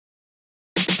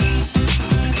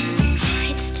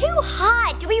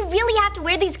do we really have to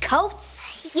wear these coats?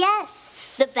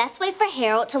 Yes. The best way for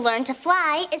Harrold to learn to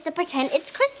fly is to pretend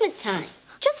it's Christmas time.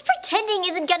 Just pretending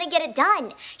isn't gonna get it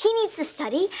done. He needs to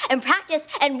study and practice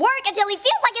and work until he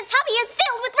feels like his tummy is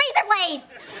filled with razor blades.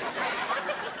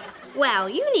 Wow,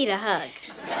 you need a hug.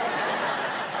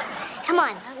 Come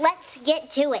on, let's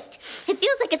get to it. It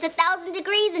feels like it's 1,000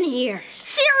 degrees in here.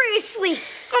 Seriously,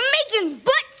 I'm making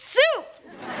butt soup.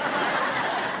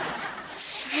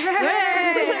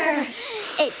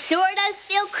 It sure does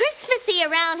feel Christmassy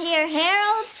around here,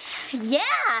 Harrold. Yeah,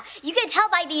 you can tell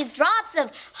by these drops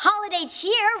of holiday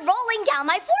cheer rolling down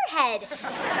my forehead.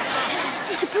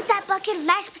 Did you put that bucket of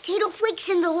mashed potato flakes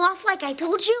in the loft like I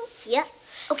told you? Yep.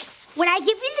 Okay, when I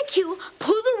give you the cue,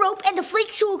 pull the rope and the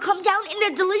flakes will come down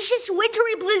in a delicious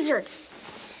wintry blizzard.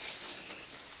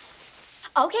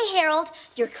 Okay, Harrold,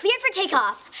 you're cleared for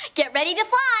takeoff. Get ready to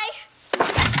fly.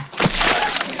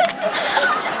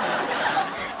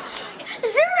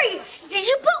 Zuri, did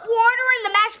you put water in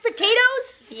the mashed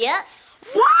potatoes? Yep.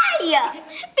 Why?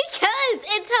 Because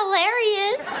it's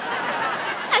hilarious.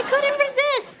 I couldn't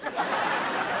resist.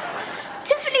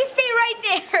 Tiffany, stay right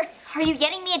there. Are you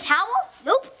getting me a towel?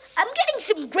 Nope, I'm getting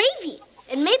some gravy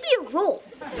and maybe a roll.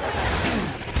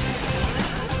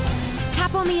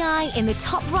 Tap on the eye in the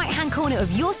top right-hand corner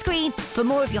of your screen for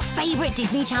more of your favourite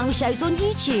Disney Channel shows on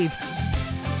YouTube.